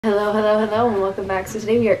Hello, hello, hello, and welcome back. So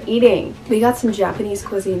today we are eating. We got some Japanese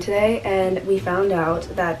cuisine today, and we found out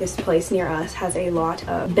that this place near us has a lot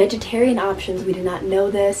of vegetarian options. We did not know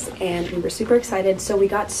this, and we were super excited, so we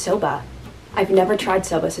got soba. I've never tried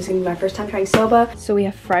soba, so it's gonna be my first time trying soba. So we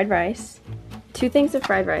have fried rice. 2 things of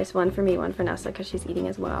fried rice, one for me, one for Nessa, because she's eating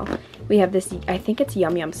as well. We have this, I think it's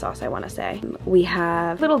yum yum sauce, I want to say. We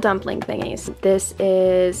have little dumpling thingies. This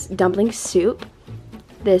is dumpling soup.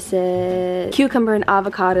 This is cucumber and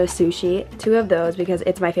avocado sushi. 2 of those because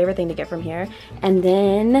it's my favorite thing to get from here. And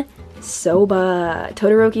then soba,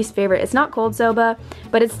 Todoroki's favorite. It's not cold soba,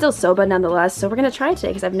 but it's still soba nonetheless. So we're gonna try it today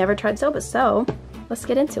because I've never tried soba. So let's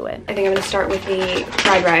get into it. I think I'm gonna start with the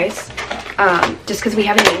fried rice. Just because we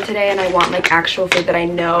haven't eaten today and I want like actual food that I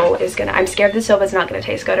know is gonna, I'm scared the soba is not gonna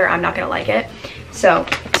taste good or I'm not gonna like it. So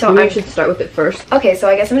maybe you should start with it first. Okay, so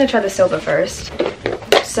I guess I'm gonna try the soba first.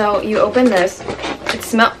 So you open this. It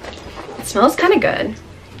smells kind of good.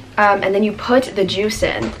 And then you put the juice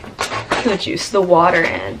in. The water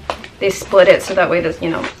in. They split it so that way this, you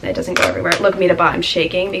know, it doesn't go everywhere. Look, me to bot, I'm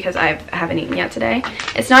shaking because I haven't eaten yet today.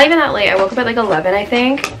 It's not even that late. I woke up at like 11, I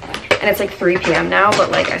think. And it's like 3 p.m. now, but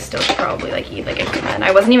like I still should probably like eat like a human.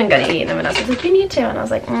 I wasn't even gonna eat, and then Vanessa was like, you need to. And I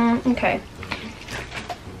was like, okay.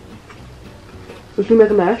 Would you make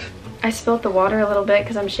a mash? I spilled the water a little bit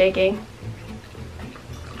because I'm shaking.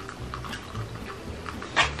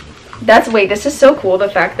 Wait, this is so cool, the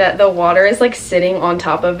fact that the water is like sitting on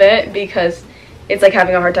top of it because it's like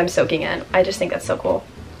having a hard time soaking in. I just think that's so cool.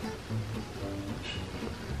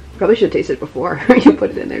 Probably should taste it before you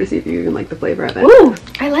put it in there to see if you even like the flavor of it. Ooh,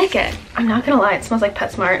 I like it. I'm not gonna lie, it smells like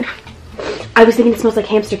PetSmart. I was thinking it smells like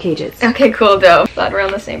hamster cages. Okay, cool, dope. Glad we're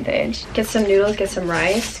on the same page. Get some noodles, get some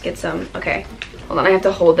rice, get some, okay. Hold on, I have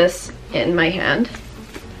to hold this in my hand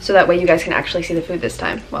so that way you guys can actually see the food this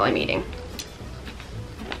time while I'm eating.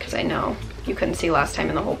 I know you couldn't see last time,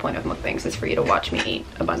 and the whole point of mukbangs is for you to watch me eat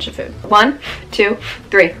a bunch of food. 1, 2,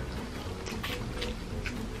 3.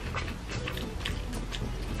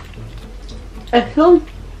 It's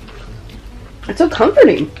so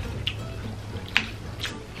comforting.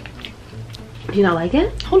 Do you not like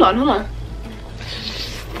it? Hold on.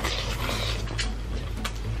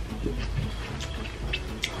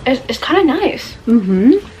 It's kind of nice.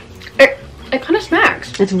 It kind of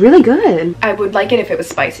smacks. It's really good. I would like it if it was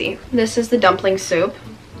spicy. This is the dumpling soup.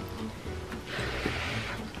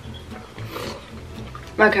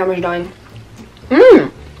 My camera's dying.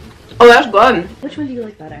 Oh, that's good. Which one do you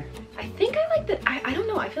like better? I think I like the, I don't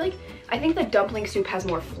know. I think the dumpling soup has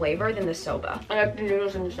more flavor than the soba. I like the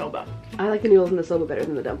noodles in the soba. I like the noodles in the soba better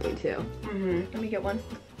than the dumpling too. Let me get one.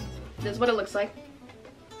 This is what it looks like.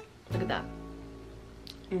 Look at that.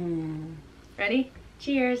 Ready?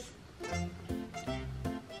 Cheers.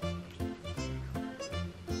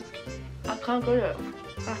 I can't get it.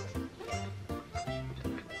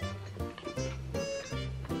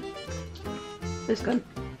 It's good.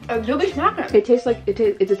 It do be smacking. It tastes like I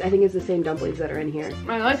think it's the same dumplings that are in here.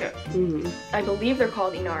 I like it. I believe they're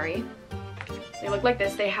called inari. They look like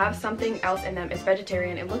this. They have something else in them. It's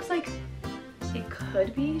vegetarian. It looks like it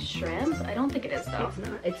could be shrimp. I don't think it is though. It's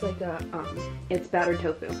not. It's like a it's battered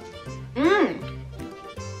tofu.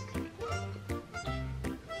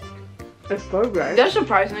 It's so good. That's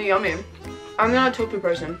surprisingly yummy. I'm not a tofu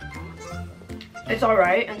person. It's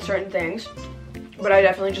alright in certain things, but I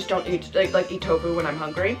definitely just don't eat like eat tofu when I'm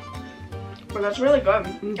hungry. But that's really good.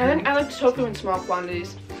 I think I like tofu in small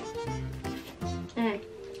quantities.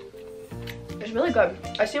 It's really good.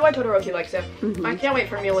 I see why Todoroki likes it. I can't wait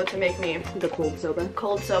for Mila to make me the cold soba.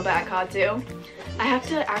 Cold soba at Katsu. I have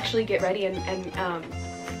to actually get ready and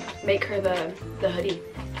make her the hoodie.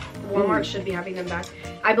 Walmart should be having them back.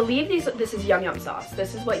 I believe this is yum yum sauce.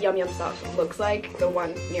 This is what yum yum sauce looks like, the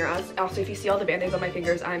one near us. Also, if you see all the band-aids on my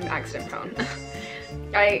fingers, I'm accident prone.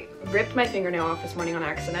 I ripped my fingernail off this morning on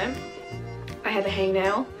accident. I had the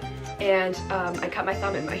hangnail, and I cut my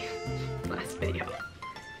thumb in my last video,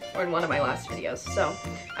 or in one of my last videos. So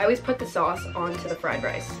I always put the sauce onto the fried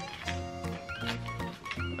rice.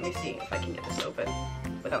 Let me see if I can get this open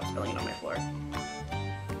without spilling it on my floor.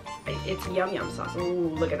 It's yum yum sauce. Ooh,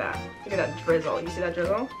 look at that. Look at that drizzle. You see that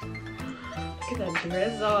drizzle? Look at that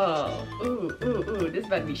drizzle. Ooh, ooh, ooh. This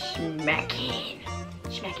better be smacking.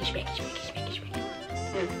 Schmacky.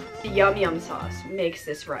 The yum yum sauce makes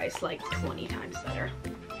this rice like 20 times better.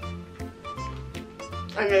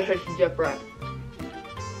 I'm gonna taste different.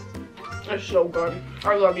 It's so good.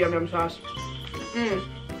 I love yum yum sauce.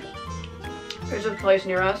 There's a place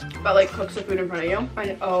near us that like cooks the food in front of you,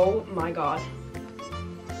 and oh my god.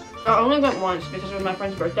 I only went once because it was my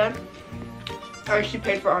friend's birthday. She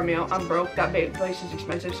paid for our meal. I'm broke. That place is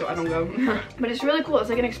expensive, so I don't go. But it's really cool. It's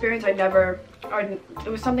like an experience it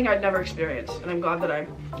was something I'd never experienced, and I'm glad that I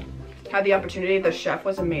had the opportunity. The chef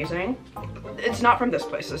was amazing. It's not from this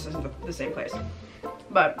place. This isn't the same place.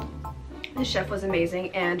 But the chef was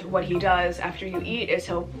amazing, and what he does after you eat is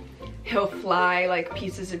he'll fly like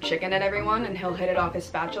pieces of chicken at everyone, and he'll hit it off his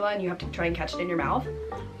spatula, and you have to try and catch it in your mouth.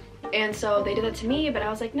 And so they did that to me, but I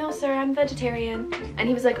was like, no sir, I'm vegetarian. And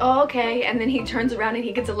he was like, oh, okay. And then he turns around and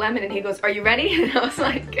he gets a lemon and he goes, are you ready? And I was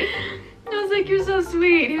like, you're so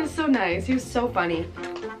sweet. He was so nice. He was so funny.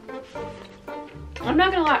 I'm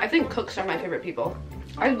not gonna lie, I think cooks are my favorite people.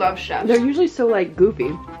 I love chefs. They're usually so like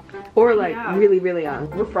goofy or like really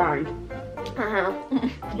refined.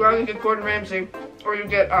 You either get Gordon Ramsay or you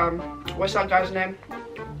get what's that guy's name?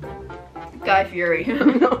 Guy Fieri.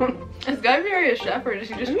 Is Guy Fieri a chef or does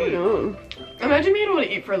he just eat? Know. Imagine being able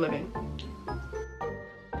to eat for a living.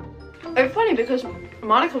 It's funny because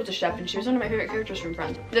Monica was a chef and she was one of my favorite characters from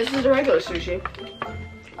Friends. This is a regular sushi.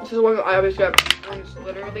 This is the one that I always get, and it's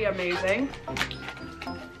literally amazing.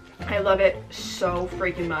 I love it so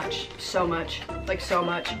freaking much. So much. Like so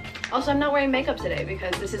much. Also, I'm not wearing makeup today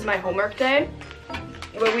because this is my homework day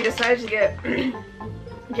where we decided to get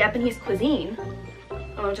Japanese cuisine.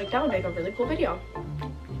 And I was like, that would make a really cool video.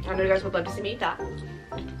 I know you guys would love to see me eat that.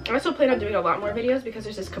 I also plan on doing a lot more videos because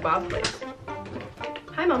there's this kebab place.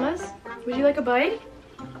 Hi, mamas. Would you like a bite?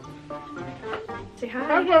 Say hi.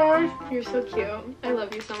 Hi, guys. You're so cute. I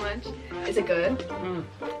love you so much. Is it good?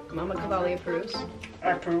 Mama Kavali approves.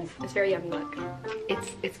 I approve. It's very yummy, look.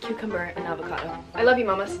 It's cucumber and avocado. I love you,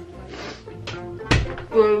 mamas.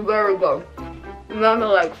 Very good. Mama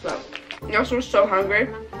likes that. I also was so hungry.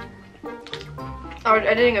 I was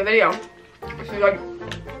editing a video. She's like,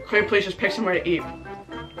 could you please just pick somewhere to eat?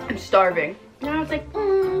 I'm starving. And I was like,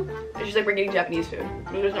 And she's like, we're getting Japanese food.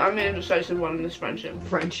 Because I'm in a decisive one in this friendship.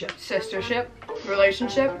 Sistership.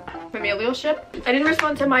 Relationship. Familialship. I didn't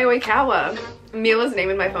respond to my Oikawa. Mila's name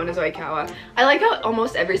in my phone is Oikawa. I like how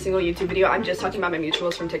almost every single YouTube video I'm just talking about my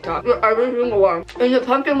mutuals from TikTok. Every single one. In the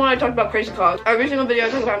pumpkin one I talked about crazy cause. Every single video I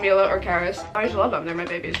talk about Mila or Karis. I just love them. They're my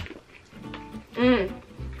babies.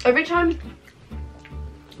 Every time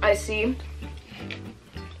I see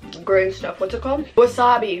green stuff, what's it called?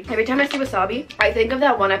 Wasabi. Every time I see wasabi, I think of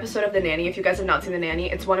that one episode of The Nanny. If you guys have not seen The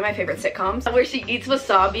Nanny, it's one of my favorite sitcoms where she eats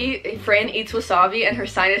wasabi, Fran eats wasabi, and her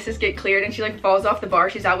sinuses get cleared and she like falls off the bar.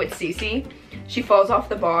 She's out with Cece. She falls off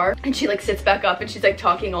the bar and she like sits back up and she's like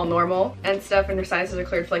talking all normal and stuff, and her sinuses are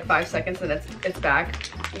cleared for like 5 seconds and it's back.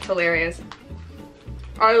 It's hilarious.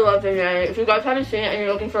 I love The Nanny. If you guys haven't seen it and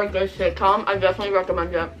you're looking for a good sitcom, I definitely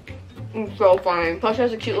recommend it. It's so funny. Plus it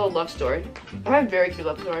has a cute little love story. I have a very cute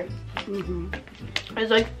love story.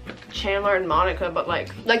 It's like Chandler and Monica, but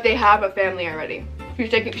like they have a family already.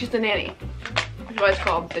 She's the nanny. That's why it's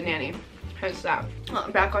called The Nanny. Hence that.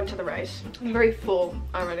 Back onto the rice. I'm very full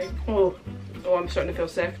already. Oh, I'm starting to feel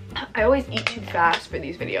sick. I always eat too fast for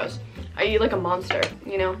these videos. I eat like a monster,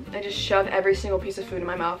 you know? I just shove every single piece of food in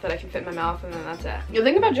my mouth that I can fit in my mouth, and then that's it. The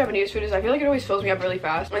thing about Japanese food is I feel like it always fills me up really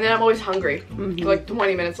fast, and then I'm always hungry, like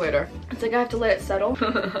 20 minutes later. It's like I have to let it settle.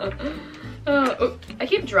 I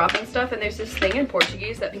keep dropping stuff, and there's this thing in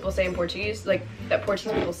Portuguese that people say in Portuguese, like that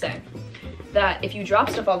Portuguese people say, that if you drop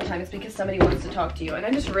stuff all the time, it's because somebody wants to talk to you, and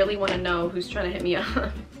I just really want to know who's trying to hit me up.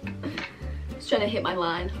 Who's trying to hit my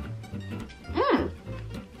line.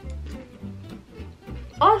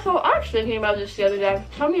 Also, I was thinking about this the other day.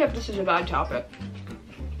 Tell me if this is a bad topic.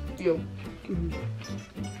 You.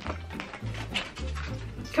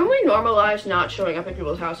 Can we normalize not showing up at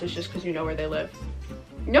people's houses just because you know where they live?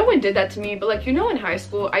 No one did that to me, but like, you know, in high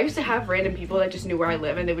school, I used to have random people that just knew where I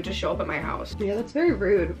live and they would just show up at my house. Yeah, that's very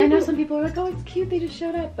rude. I know some people are like, oh, it's cute, they just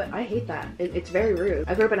showed up, but I hate that. It's very rude.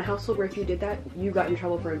 I grew up in a household where if you did that, you got in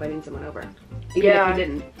trouble for inviting someone over. Even if you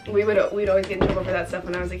didn't. We'd always get in trouble for that stuff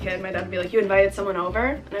when I was a kid. My dad would be like, you invited someone over?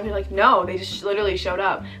 And I'd be like, no, they just literally showed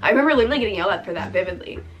up. I remember literally getting yelled at for that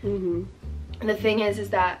vividly. And the thing is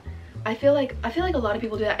that I feel like a lot of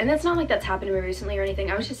people do that, and it's not like that's happened to me recently or anything.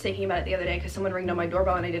 I was just thinking about it the other day because someone rang on my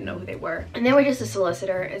doorbell and I didn't know who they were, and they were just a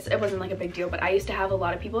solicitor. It wasn't like a big deal, but I used to have a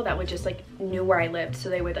lot of people that would just like knew where I lived, so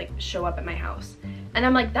they would like show up at my house, and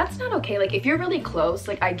I'm like, that's not okay. Like, if you're really close,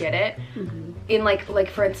 like, I get it. In like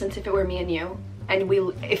for instance, if it were me and you, and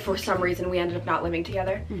if for some reason we ended up not living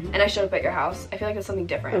together, and I showed up at your house, I feel like it's something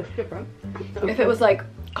different. If it was like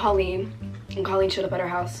Colleen, and Colleen showed up at our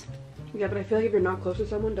house. Yeah, but I feel like if you're not close to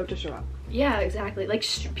someone, don't just show up. Yeah, exactly. Like,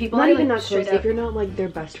 people not are even like, not close. If you're not like their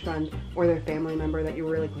best friend or their family member that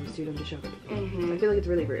you're really close to, don't just show up. I feel like it's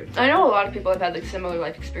really rude. I know a lot of people have had like similar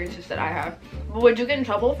life experiences that I have. But would you get in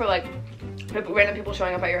trouble for like Random people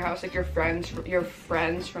showing up at your house, like your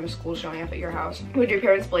friends from school showing up at your house. Would your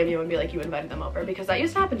parents blame you and be like, you invited them over? Because that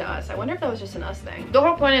used to happen to us. I wonder if that was just an us thing. The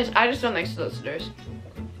whole point is, I just don't like solicitors.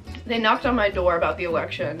 They knocked on my door about the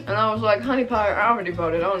election, and I was like, honey pie, I already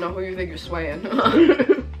voted. I don't know who you think you're swaying.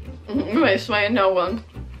 You ain't swaying no one.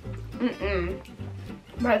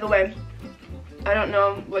 By the way, I don't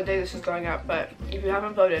know what day this is going up, but if you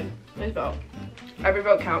haven't voted, please vote. Every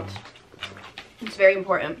vote counts. It's very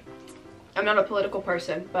important. I'm not a political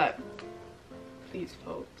person, but please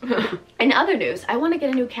vote. In other news, I want to get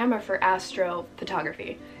a new camera for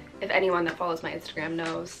astrophotography. If anyone that follows my Instagram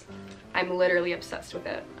knows, I'm literally obsessed with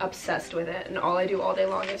it. And all I do all day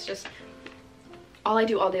long is just, all I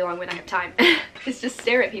do all day long when I have time is just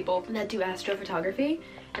stare at people that do astrophotography.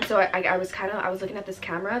 And so I was looking at this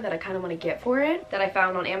camera that I kind of want to get for it, that I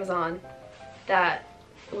found on Amazon, that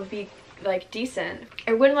would be like decent.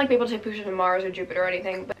 It wouldn't like be able to take pictures of Mars or Jupiter or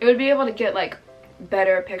anything, but it would be able to get like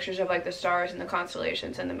better pictures of like the stars and the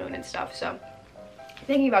constellations and the moon and stuff. So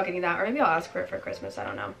thinking about getting that, or maybe I'll ask for it for Christmas. I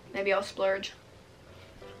don't know. Maybe I'll splurge.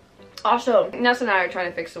 Also, Ness and I are trying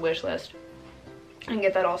to fix the wish list and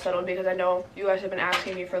get that all settled, because I know you guys have been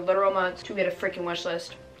asking me for literal months to get a freaking wish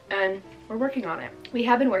list, and we're working on it. We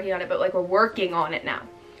have been working on it, but like we're working on it now.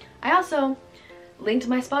 I also linked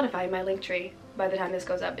my Spotify in my link tree. By the time this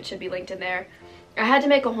goes up, it should be linked in there. I had to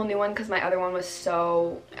make a whole new one because my other one was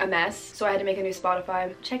so a mess, so I had to make a new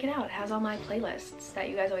Spotify. Check it out. It has all my playlists that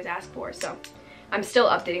you guys always ask for, so I'm still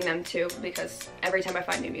updating them too, because every time I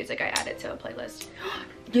find new music I add it to a playlist.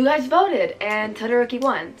 You guys voted and Todoroki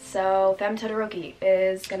won, so Femme Todoroki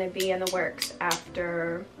is gonna be in the works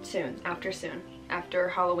after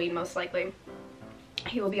Halloween most likely.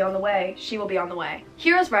 He will be on the way. She will be on the way.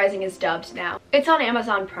 Heroes Rising is dubbed now. It's on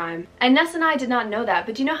Amazon Prime. And Ness and I did not know that,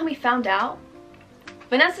 but do you know how we found out?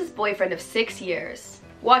 Vanessa's boyfriend of 6 years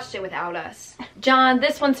watched it without us. John,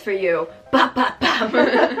 this one's for you. Bop, bop, bop.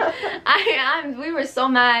 We were so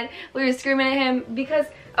mad. We were screaming at him because,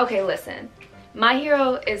 okay, listen. My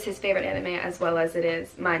Hero is his favorite anime as well as it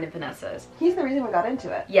is mine and Vanessa's. He's the reason we got into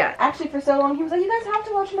it. Yeah. Actually, for so long, he was like, you guys have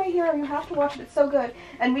to watch My Hero. You have to watch it. It's so good.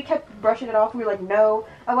 And we kept brushing it off. We were like, no.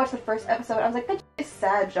 I watched the first episode. I was like, that is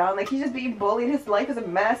sad, John. Like, he's just being bullied. His life is a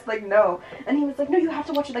mess. Like, no. And he was like, no, you have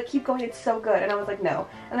to watch it. Like, keep going. It's so good. And I was like, no.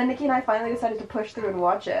 And then Nikki and I finally decided to push through and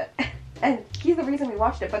watch it. And he's the reason we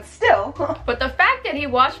watched it, but still. But the fact that he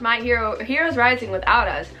watched My Hero, Heroes Rising without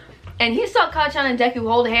us, and he saw Kachan and Deku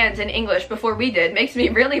hold hands in English before we did, makes me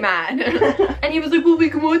really mad. And he was like, well, we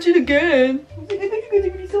can watch it again. I was like, I think you guys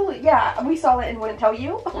already saw it. Yeah, we saw it and wouldn't tell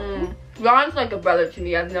you. Ron's like a brother to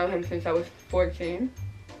me. I've known him since I was 14.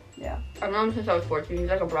 Yeah. I've known him since I was 14. He's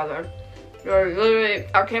like a brother. Literally,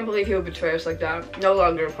 I can't believe he would betray us like that. No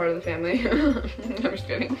longer a part of the family. I'm just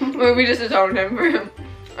kidding. We just disowned him for him.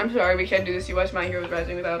 I'm sorry, we can't do this. You watch My Heroes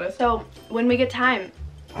Rising without us. So, when we get time...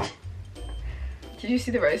 Did you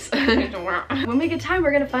see the rice? When we get time,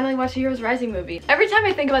 we're gonna finally watch the Heroes Rising movie. Every time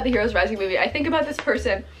I think about the Heroes Rising movie, I think about this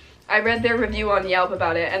person. I read their review on Yelp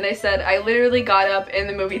about it, and they said, I literally got up in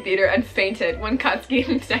the movie theater and fainted when Katsuki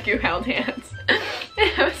and Deku held hands.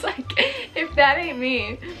 And I was like, if that ain't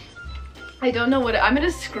me, I don't know what, I'm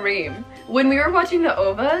gonna scream. When we were watching the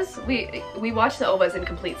OVAs, we watched the OVAs in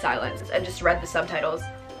complete silence and just read the subtitles.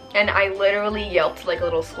 And I literally yelped like a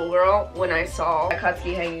little schoolgirl when I saw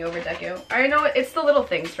Akatsuki hanging over Deku. I know it's the little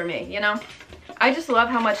things for me, you know? I just love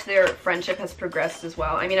how much their friendship has progressed as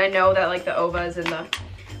well. I mean, I know that like the OVAs and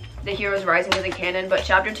the Heroes Rising isn't canon, but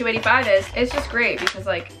chapter 285 is. It's just great because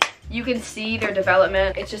like you can see their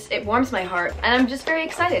development. It warms my heart. And I'm just very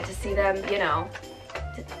excited to see them, you know.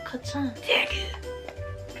 Kachan. Deku.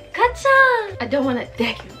 Kachan! I don't want to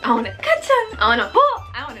Deku. I want to Kachan. I want to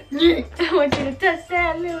I want you to touch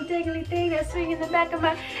that little dangly thing that's swinging in the back of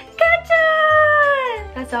my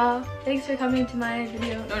Kachan! That's all. Thanks for coming to my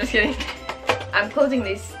video. No, I'm just kidding. I'm closing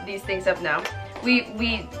these things up now.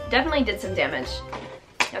 We definitely did some damage.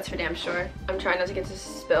 That's for damn sure. I'm trying not to get to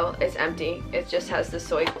spill. It's empty. It just has the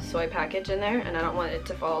soy package in there, and I don't want it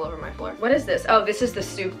to fall all over my floor. What is this? Oh, this is the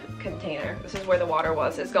soup container. This is where the water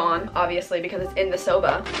was. It's gone, obviously, because it's in the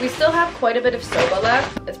soba. We still have quite a bit of soba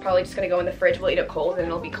left. It's probably just gonna go in the fridge. We'll eat it cold, and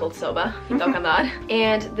it'll be cold soba.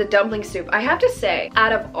 And the dumpling soup. I have to say,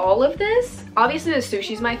 out of all of this, obviously the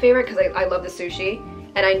sushi's my favorite because I love the sushi,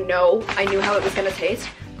 and I knew how it was gonna taste.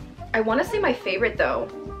 I want to say my favorite though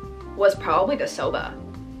was probably the soba.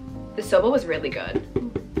 The soba was really good.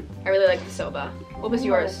 I really like the soba. What was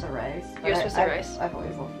yours? The rice. Yours was the rice. I've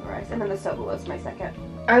always loved the rice. And then the soba was my second.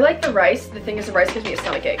 I like the rice. The thing is the rice gives me a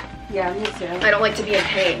stomachache. Yeah, me too. I don't like to be in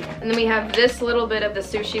pain. And then we have this little bit of the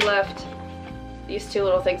sushi left. these 2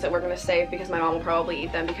 little things that we're gonna save because my mom will probably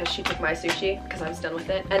eat them because she took my sushi because I was done with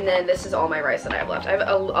it. And then this is all my rice that I have left. I have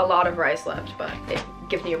a lot of rice left, but it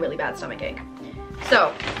gives me a really bad stomach ache.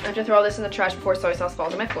 So I have to throw all this in the trash before soy sauce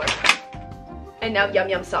falls on my floor. And now Yum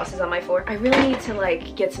Yum sauce is on my floor. I really need to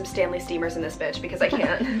like get some Stanley steamers in this bitch because I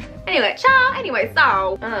can't. Anyway, ciao. Anyway,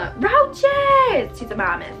 so roaches. She's a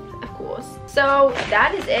mammoth, of course. So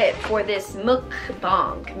that is it for this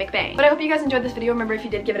mukbang. But I hope you guys enjoyed this video. Remember, if you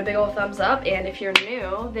did, give it a big old thumbs up, and if you're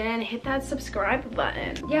new, then hit that subscribe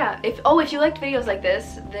button. Yeah. If you liked videos like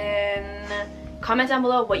this, then comment down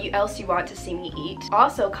below what else you want to see me eat.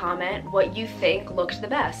 Also comment what you think looked the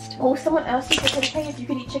best. Oh, someone else you could say if you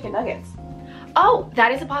could eat chicken nuggets. Oh,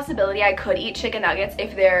 that is a possibility. I could eat chicken nuggets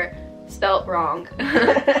if they're spelt wrong.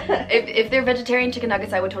 if they're vegetarian chicken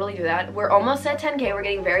nuggets, I would totally do that. We're almost at 10K. We're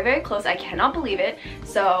getting very, very close. I cannot believe it.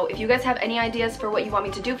 So if you guys have any ideas for what you want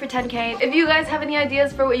me to do for 10K, if you guys have any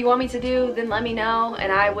ideas for what you want me to do, then let me know,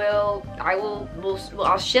 and I'll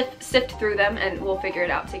sift through them and we'll figure it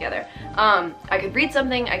out together. I could read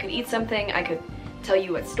something, I could eat something, I could tell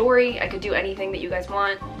you a story, I could do anything that you guys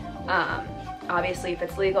want. Obviously if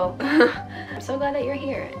it's legal. I'm so glad that you're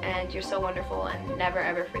here and you're so wonderful, and never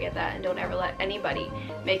ever forget that, and don't ever let anybody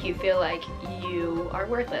make you feel like you are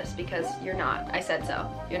worthless, because you're not. I said so.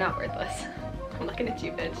 You're not worthless. I'm looking at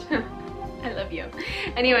you, bitch. I love you.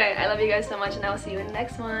 Anyway, I love you guys so much, and I will see you in the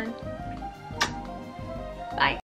next one. Bye.